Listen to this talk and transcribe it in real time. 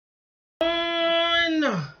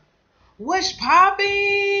What's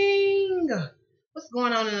popping? What's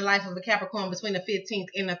going on in the life of a Capricorn between the 15th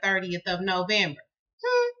and the 30th of November?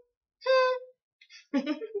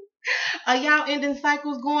 Are y'all ending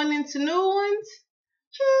cycles going into new ones?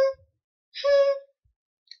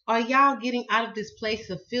 Are y'all getting out of this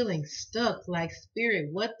place of feeling stuck like spirit?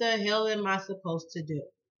 What the hell am I supposed to do?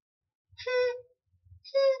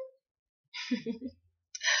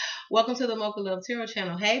 Welcome to the Mocha Love Tarot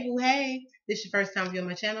channel. Hey boo, hey. This is your first time viewing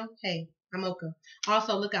my channel? Hey, I'm Mocha.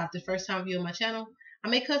 Also, look out, the first time viewing my channel, I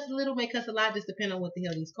may cuss a little, may cuss a lot, just depending on what the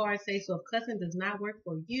hell these cards say. So if cussing does not work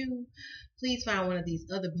for you, please find one of these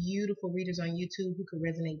other beautiful readers on YouTube who could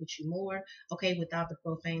resonate with you more, okay, without the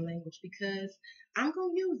profane language, because I'm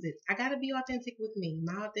going to use it. I got to be authentic with me.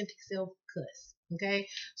 My authentic self cuss. Okay,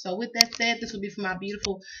 so with that said, this will be for my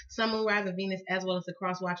beautiful Sun, Moon, Rising, Venus, as well as the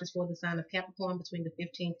cross watchers for the sign of Capricorn between the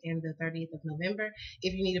 15th and the 30th of November.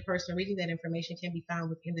 If you need a personal reading, that information can be found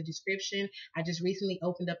within the description. I just recently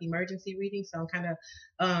opened up emergency reading, so I'm kind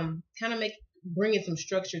of bringing some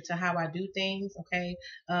structure to how I do things. Okay,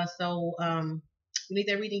 you need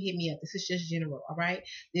that reading, hit me up. This is just general, all right?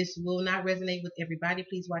 This will not resonate with everybody.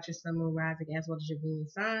 Please watch your Sun, Moon, Rising, as well as your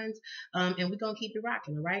Venus signs. And we're going to keep it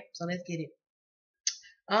rocking, all right? So let's get it.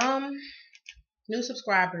 New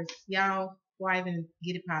subscribers, y'all, before I even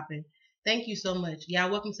get it popping, thank you so much. Y'all,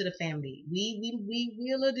 welcome to the family.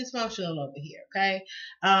 We a little dysfunctional over here, okay?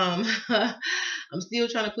 I'm still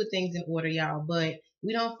trying to put things in order, y'all, but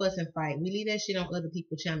we don't fuss and fight. We leave that shit on other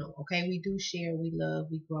people's channel, okay? We do share, we love,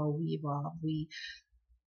 we grow, we evolve, we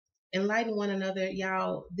enlighten one another.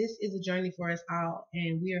 Y'all, this is a journey for us all,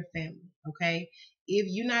 and we are family, okay? If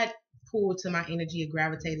you're not pulled to my energy or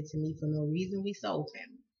gravitated to me for no reason, we soul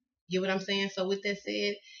family. Get what I'm saying? So with that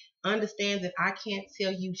said, understand that I can't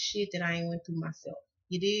tell you shit that I ain't went through myself.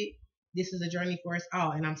 You did? This is a journey for us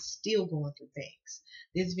all, and I'm still going through things.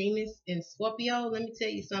 This Venus in Scorpio, let me tell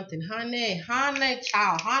you something. Honey,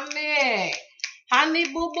 child, honey,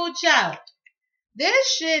 boo boo child.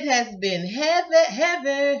 This shit has been heavy.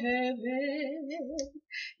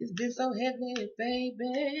 It's been so heavy,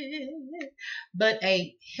 baby. But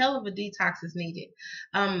a hell of a detox is needed.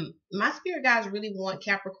 My spirit guides really want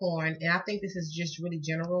Capricorn, and I think this is just really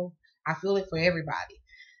general. I feel it for everybody.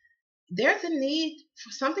 There's a need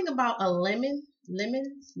for something about a lemon water.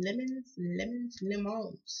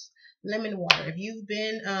 If you've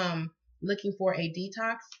been looking for a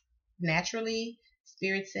detox naturally,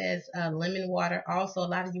 Spirit says lemon water. Also, a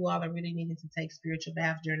lot of you all are really needing to take spiritual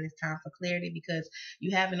baths during this time for clarity, because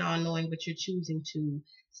you have an all-knowing, but you're choosing to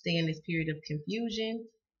stay in this period of confusion.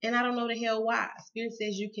 And I don't know the hell why. Spirit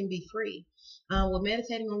says you can be free. With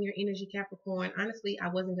meditating on your energy, Capricorn, honestly, I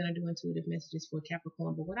wasn't going to do intuitive messages for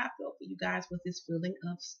Capricorn, but what I felt for you guys was this feeling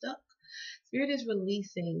of stuck. Spirit is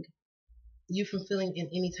releasing you from feeling in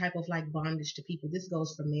any type of like bondage to people. This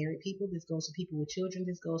goes for married people. This goes for people with children.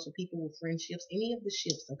 This goes for people with friendships. Any of the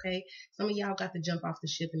ships, okay? Some of y'all got to jump off the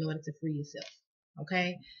ship in order to free yourself,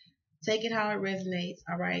 okay? Take it how it resonates,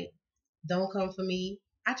 all right? Don't come for me.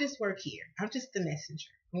 I just work here. I'm just the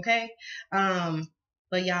messenger, okay?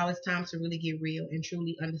 But y'all, it's time to really get real and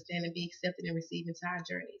truly understand and be accepted and receive into our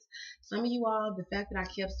journeys. Some of you all, the fact that I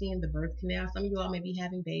kept seeing the birth canal, some of you all may be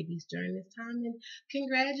having babies during this time, and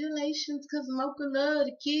congratulations, because Mocha love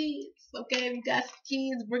the kids. Okay, if you got some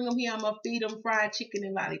kids, bring them here. I'm going to feed them fried chicken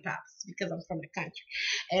and lollipops because I'm from the country,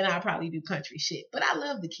 and I probably do country shit, but I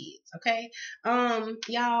love the kids, okay?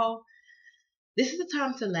 Y'all, this is the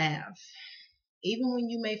time to laugh. Even when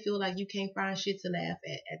you may feel like you can't find shit to laugh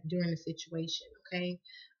at during the situation, okay?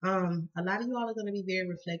 A lot of you all are going to be very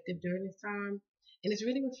reflective during this time, and it's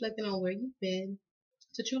really reflecting on where you've been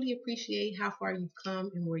to truly appreciate how far you've come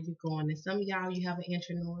and where you're going. And some of y'all, you have an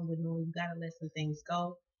entry knowing with knowing you got to let some things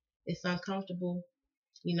go. It's uncomfortable,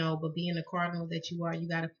 you know, but being the cardinal that you are, you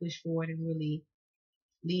got to push forward and really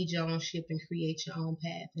lead your own ship and create your own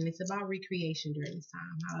path. And it's about recreation during this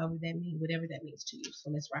time, however that means, whatever that means to you. So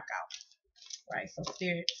let's rock out. Right, so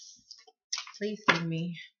Spirit, please give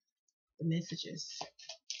me the messages,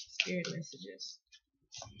 Spirit messages.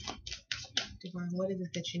 Divine, what is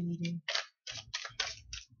it that you're needing?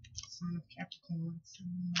 Sign of Capricorn,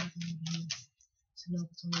 Sun, Rising, Venus, to know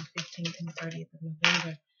between the 15th and the 30th of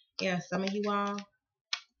November. Yeah, some of you all,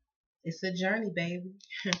 it's a journey, baby.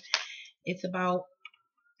 It's about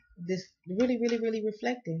this really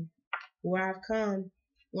reflecting where I've come,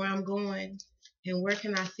 where I'm going, and where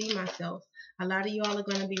can I see myself. A lot of y'all are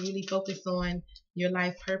going to be really focused on your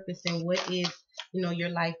life purpose and what is, you know, your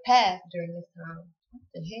life path during this time. What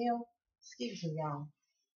the hell? Excuse me, y'all.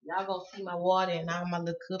 Y'all gonna see my water and all my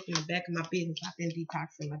little cup in the back of my business. I've been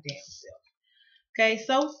detoxing my damn self. Okay,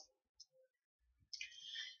 so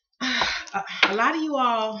a lot of you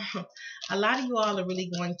all, a lot of you all are really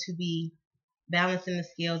going to be balancing the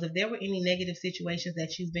scales. If there were any negative situations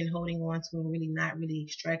that you've been holding on to and really not really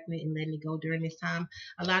extracting it and letting it go during this time,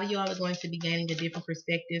 a lot of y'all are going to be gaining a different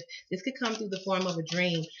perspective. This could come through the form of a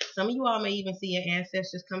dream. Some of you all may even see your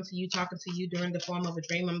ancestors come to you, talking to you during the form of a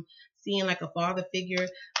dream. I'm seeing like a father figure,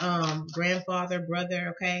 grandfather,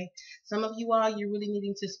 brother, okay? Some of you all, you're really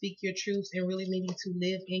needing to speak your truths and really needing to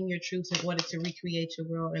live in your truths in order to recreate your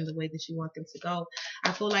world in the way that you want them to go.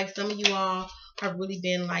 I feel like some of you all have really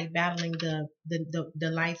been like battling the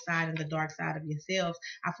light side and the dark side of yourselves.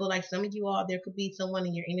 I feel like some of you all, there could be someone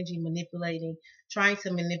in your energy manipulating, trying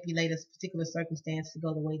to manipulate a particular circumstance to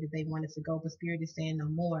go the way that they want it to go, but spirit is saying no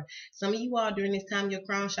more. Some of you all during this time, your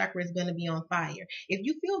crown chakra is going to be on fire. If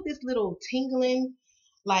you feel this little tingling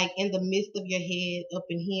like in the midst of your head up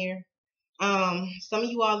in here, some of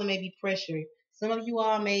you all may be pressured. Some of you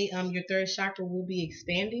all may your third chakra will be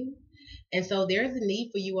expanding. And so there's a need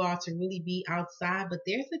for you all to really be outside, but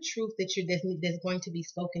there's a truth that that's going to be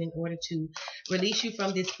spoken in order to release you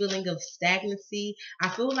from this feeling of stagnancy. I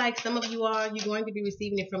feel like some of you all, you're going to be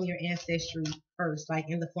receiving it from your ancestry first, like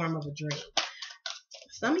in the form of a dream.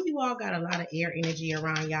 Some of you all got a lot of air energy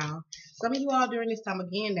around y'all. Some of you all during this time,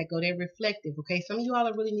 again, that go, they're reflective, okay? Some of you all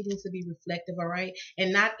are really needing to be reflective, all right?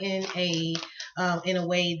 And not in a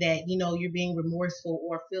way that, you know, you're being remorseful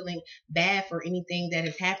or feeling bad for anything that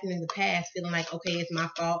has happened in the past, feeling like, okay, it's my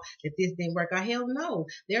fault that this didn't work out. Hell no.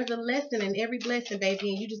 There's a lesson in every blessing,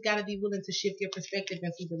 baby, and you just got to be willing to shift your perspective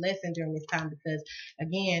and see the lesson during this time because,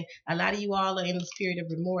 again, a lot of you all are in the spirit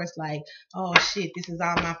of remorse, like, oh, shit, this is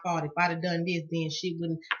all my fault. If I'd have done this, then shit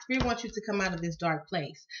wouldn't. Spirit wants you to come out of this dark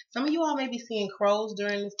place. Some of you all may be seeing crows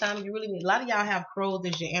during this time. You really need, a lot of y'all have crows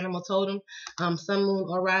as your animal totem. Sun, moon,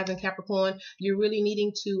 or rising Capricorn. You're really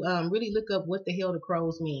needing to really look up what the hell the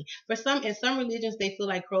crows mean. For some, in some religions, they feel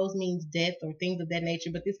like crows means death or things of that nature.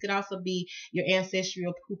 But this could also be your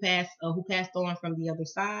ancestral who passed on from the other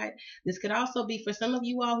side. This could also be for some of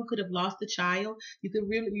you all who could have lost a child.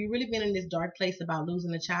 You really been in this dark place about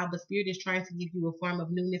losing a child, but spirit is trying to give you a form of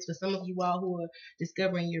newness. For some of you all who are discovering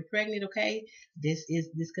you're pregnant, okay, this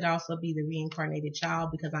could also be the reincarnated child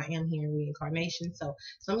because I am hearing reincarnation. So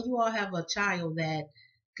some of you all have a child that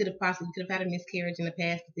could have had a miscarriage in the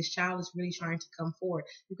past, but this child is really trying to come forward.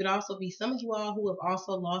 You could also be some of you all who have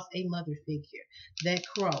also lost a mother figure. That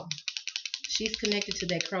crow, she's connected to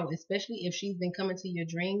that crow, especially if she's been coming to your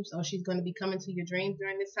dreams or she's going to be coming to your dreams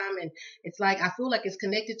during this time. And it's like, I feel like it's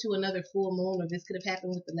connected to another full moon, or this could have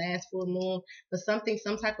happened with the last full moon, but some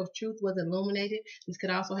type of truth was illuminated. This could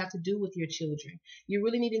also have to do with your children. You're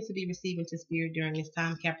really needing to be receiving to spirit during this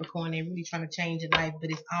time, Capricorn, and really trying to change your life,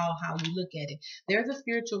 but it's all how you look at it. There's a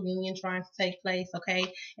spiritual union trying to take place, okay?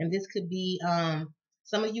 And this could be,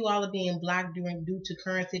 some of you all are being blocked due to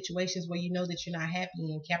current situations where you know that you're not happy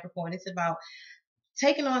in Capricorn. It's about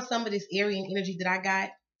taking on some of this Aryan energy that I got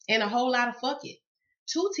and a whole lot of fuck it.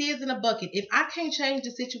 2 tears in a bucket. If I can't change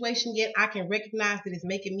the situation yet, I can recognize that it's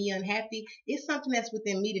making me unhappy. It's something that's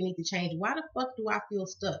within me that needs to change. Why the fuck do I feel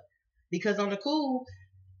stuck? Because on the cool,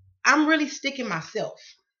 I'm really sticking myself.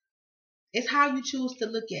 It's how you choose to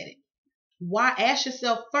look at it. Why? Ask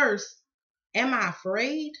yourself first, am I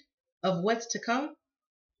afraid of what's to come?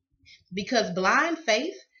 Because blind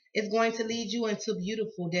faith is going to lead you into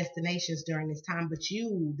beautiful destinations during this time. But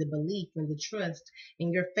you, the belief and the trust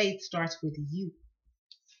and your faith starts with you.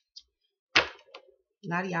 A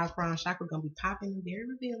lot of y'all crown chakra going to be popping and very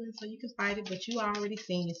revealing, so you can fight it. But you already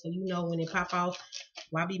seen it, so you know when it pop off,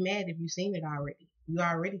 why be mad if you seen it already? You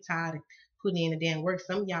already tired of putting in the damn work.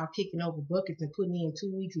 Some of y'all kicking over buckets and putting in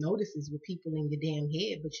 2 weeks notices with people in your damn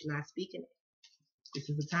head, but you're not speaking it. This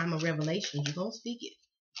is a time of revelation. You're going to speak it.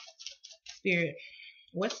 Spirit,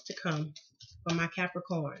 what's to come for my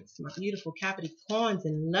Capricorns, my beautiful Capricorns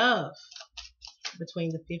in love between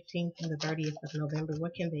the 15th and the 30th of November?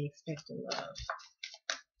 What can they expect in love?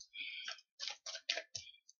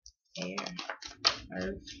 Air,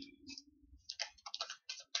 earth,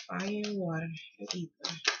 fire, and water, and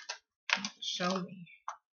ether. Show me.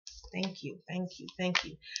 Thank you, thank you, thank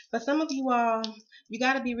you. For some of you all, you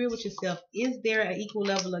got to be real with yourself. Is there an equal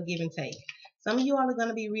level of give and take? Some of you all are going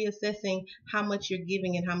to be reassessing how much you're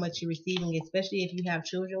giving and how much you're receiving, especially if you have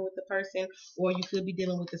children with the person, or you could be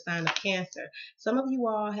dealing with the sign of Cancer. Some of you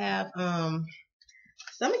all have,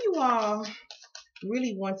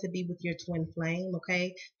 really want to be with your twin flame,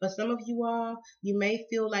 okay? But some of you all, you may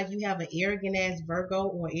feel like you have an arrogant ass Virgo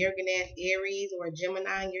or arrogant ass Aries or a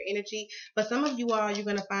Gemini in your energy. But some of you all, you're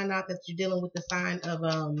going to find out that you're dealing with the sign of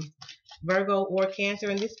Virgo or Cancer,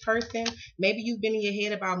 and this person, maybe you've been in your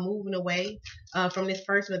head about moving away from this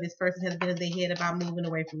person, or this person has been in their head about moving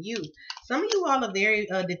away from you. Some of you all are very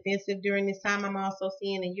defensive during this time, I'm also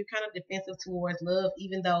seeing, and you're kind of defensive towards love,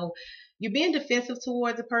 even though you're being defensive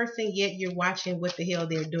towards a person, yet you're watching what the hell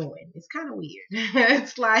they're doing. It's kind of weird.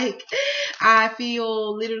 It's like I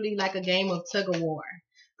feel literally like a game of tug of war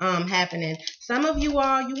happening. Some of you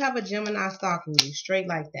all, you have a Gemini stalking you, straight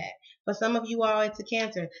like that. For some of you all, it's a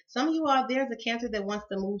Cancer. Some of you all, there's a Cancer that wants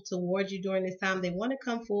to move towards you during this time. They want to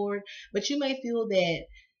come forward, but you may feel that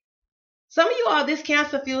some of you all, this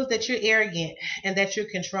Cancer feels that you're arrogant and that you're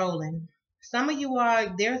controlling. Some of you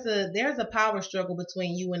are, there's a power struggle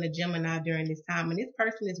between you and the Gemini during this time, and this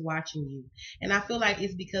person is watching you. And I feel like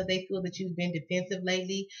it's because they feel that you've been defensive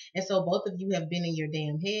lately, and so both of you have been in your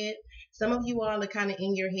damn head. Some of you all are kind of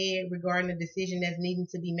in your head regarding a decision that's needing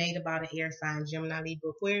to be made about an air sign, Gemini, Libra,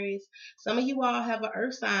 Aquarius. Some of you all have an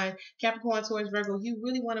earth sign, Capricorn, Taurus, Virgo. You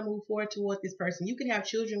really want to move forward toward this person. You can have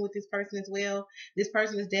children with this person as well. This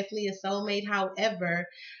person is definitely a soulmate. However,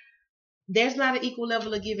 there's not an equal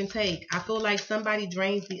level of give and take. I feel like somebody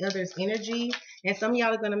drains the other's energy, and some of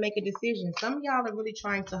y'all are going to make a decision. Some of y'all are really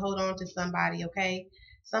trying to hold on to somebody, okay?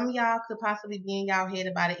 Some of y'all could possibly be in y'all head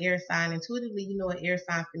about an air sign. Intuitively, you know an air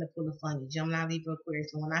sign's finna pull a funny. Gemini, Libra,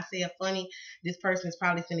 Aquarius. So when I say a funny, this person is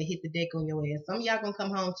probably finna hit the deck on your ass. Some of y'all gonna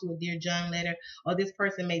come home to a Dear John letter, or this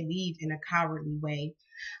person may leave in a cowardly way,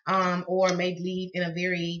 or may leave in a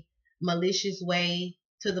very malicious way,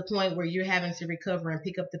 to the point where you're having to recover and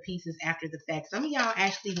pick up the pieces after the fact. Some of y'all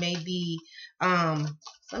actually may be, some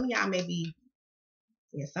of y'all may be,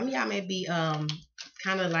 yeah, some of y'all may be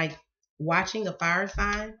kind of like watching a fire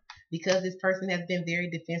sign, because this person has been very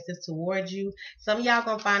defensive towards you. Some of y'all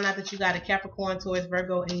gonna find out that you got a Capricorn, Taurus,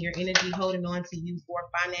 Virgo in your energy holding on to you for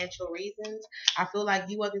financial reasons. I feel like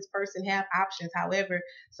you or this person have options. However,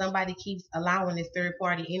 somebody keeps allowing this third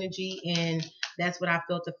party energy, and that's what I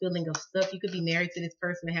felt, a feeling of stuff. You could be married to this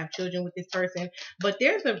person and have children with this person, but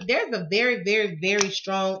there's a very, very, very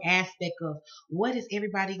strong aspect of what is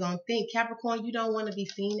everybody gonna think. Capricorn, you don't want to be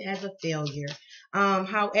seen as a failure.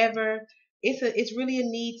 However, it's really a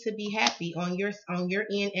need to be happy on your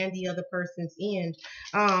end and the other person's end.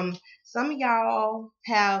 Some of y'all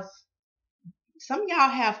have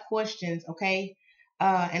questions, okay?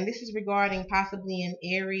 And this is regarding possibly an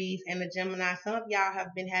Aries and a Gemini. Some of y'all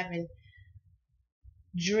have been having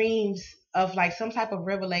dreams of like some type of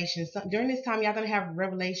revelation. During this time, y'all gonna have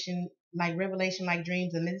revelation like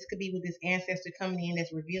dreams, and this could be with this ancestor coming in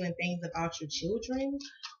that's revealing things about your children,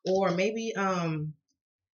 or maybe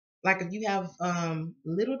like if you have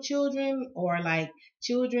little children, or like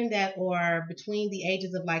children that are between the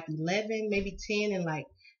ages of like 11, maybe 10, and like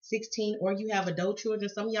 16, or you have adult children.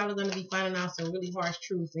 Some of y'all are going to be finding out some really harsh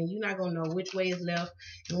truths, and you're not going to know which way is left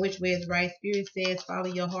and which way is right. Spirit says follow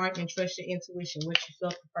your heart and trust your intuition, what you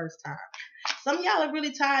felt the first time. Some of y'all are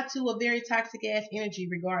really tied to a very toxic ass energy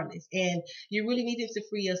regardless, and you're really needing to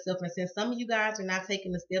free yourself. And since some of you guys are not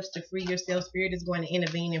taking the steps to free yourself, Spirit is going to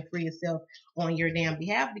intervene and free yourself on your damn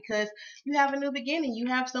behalf, because you have a new beginning. You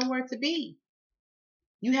have somewhere to be.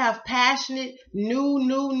 You have passionate,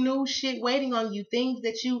 new shit waiting on you. Things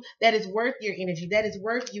that is worth your energy, that is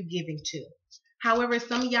worth you giving to. However,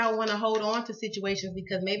 some of y'all want to hold on to situations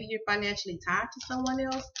because maybe you're financially tied to someone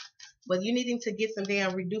else, but you needing to get some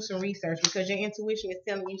do some research, because your intuition is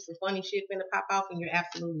telling you some funny shit finna pop off, and you're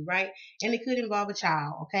absolutely right. And it could involve a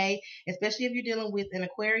child, okay? Especially if you're dealing with an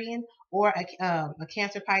Aquarian or a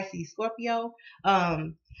Cancer, Pisces, Scorpio.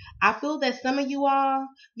 I feel that some of you all,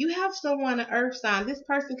 you have someone, an earth sign. This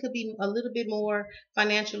person could be a little bit more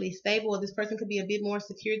financially stable, or this person could be a bit more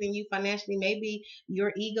secure than you financially. Maybe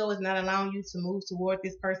your ego is not allowing you to move toward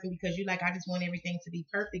this person because you like, I just want everything to be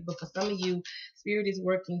perfect. But for some of you, Spirit is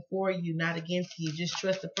working for you, not against you. Just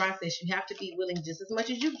trust the process. You have to be willing just as much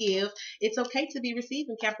as you give. It's okay to be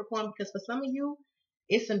receiving, Capricorn, because for some of you,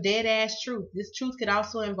 it's some dead ass truth. This truth could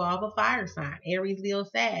also involve a fire sign, Aries, Leo,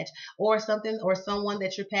 Sag, or something, or someone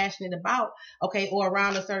that you're passionate about, okay, or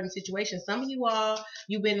around a certain situation. Some of you all,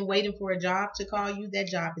 you've been waiting for a job to call you. That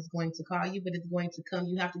job is going to call you, but it's going to come.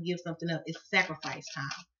 You have to give something up. It's sacrifice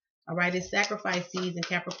time. All right, it's sacrifice season,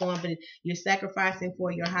 Capricorn, but you're sacrificing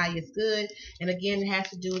for your highest good. And again, it has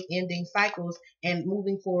to do with ending cycles and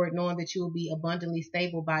moving forward, knowing that you will be abundantly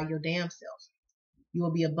stable by your damn self. You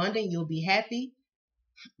will be abundant. You'll be happy.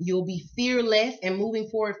 You'll be fearless and moving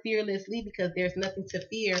forward fearlessly, because there's nothing to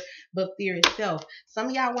fear but fear itself. Some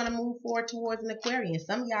of y'all want to move forward towards an Aquarian.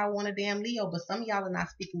 Some of y'all want a damn Leo, but some of y'all are not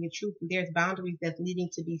speaking your truth. There's boundaries that's needing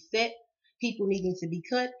to be set, people needing to be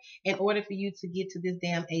cut in order for you to get to this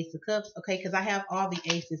damn Ace of Cups, okay? Because I have all the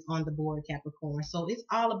aces on the board, Capricorn. So it's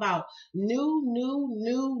all about new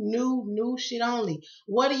shit only.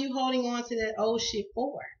 What are you holding on to that old shit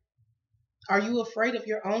for? Are you afraid of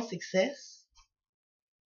your own success?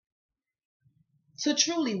 To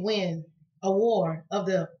truly win a war of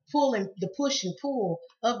the pull and the push and pull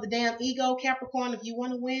of the damn ego, Capricorn, if you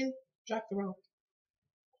want to win, drop the rope.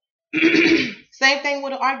 Same thing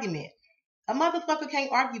with an argument. A motherfucker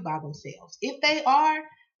can't argue by themselves. If they are,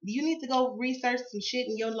 you need to go research some shit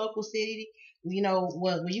in your local city. You know,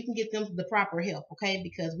 where you can get them the proper help, okay?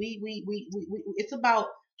 Because we it's about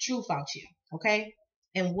truth out here, okay?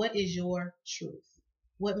 And what is your truth?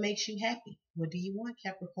 What makes you happy? What do you want,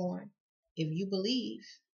 Capricorn? If you believe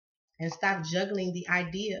and stop juggling the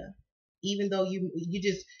idea, even though you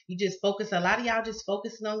just focus, a lot of y'all just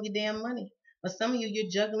focusing on your damn money. But some of you, you're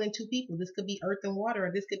juggling two people. This could be earth and water,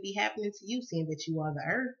 or this could be happening to you, seeing that you are the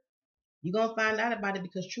earth. You're going to find out about it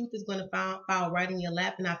because truth is going to fall right in your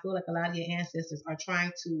lap. And I feel like a lot of your ancestors are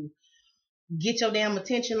trying to get your damn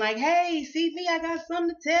attention like, hey, see me, I got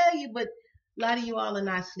something to tell you. But a lot of you all are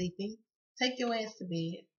not sleeping. Take your ass to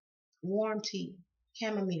bed. Warm tea,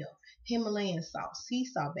 chamomile, Himalayan salt, sea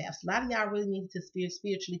salt baths. A lot of y'all really need to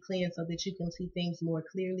spiritually cleanse so that you can see things more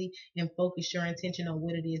clearly and focus your intention on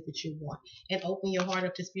what it is that you want. And open your heart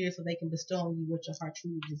up to spirit so they can bestow on you what your heart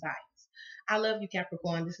truly desires. I love you,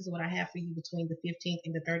 Capricorn. This is what I have for you between the 15th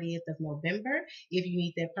and the 30th of November. If you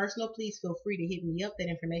need that personal, please feel free to hit me up. That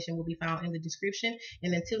information will be found in the description.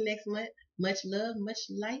 And until next month, much love, much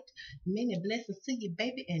light, many blessings to you,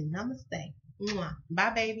 baby, and namaste. Mwah. Bye,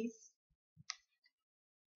 babies.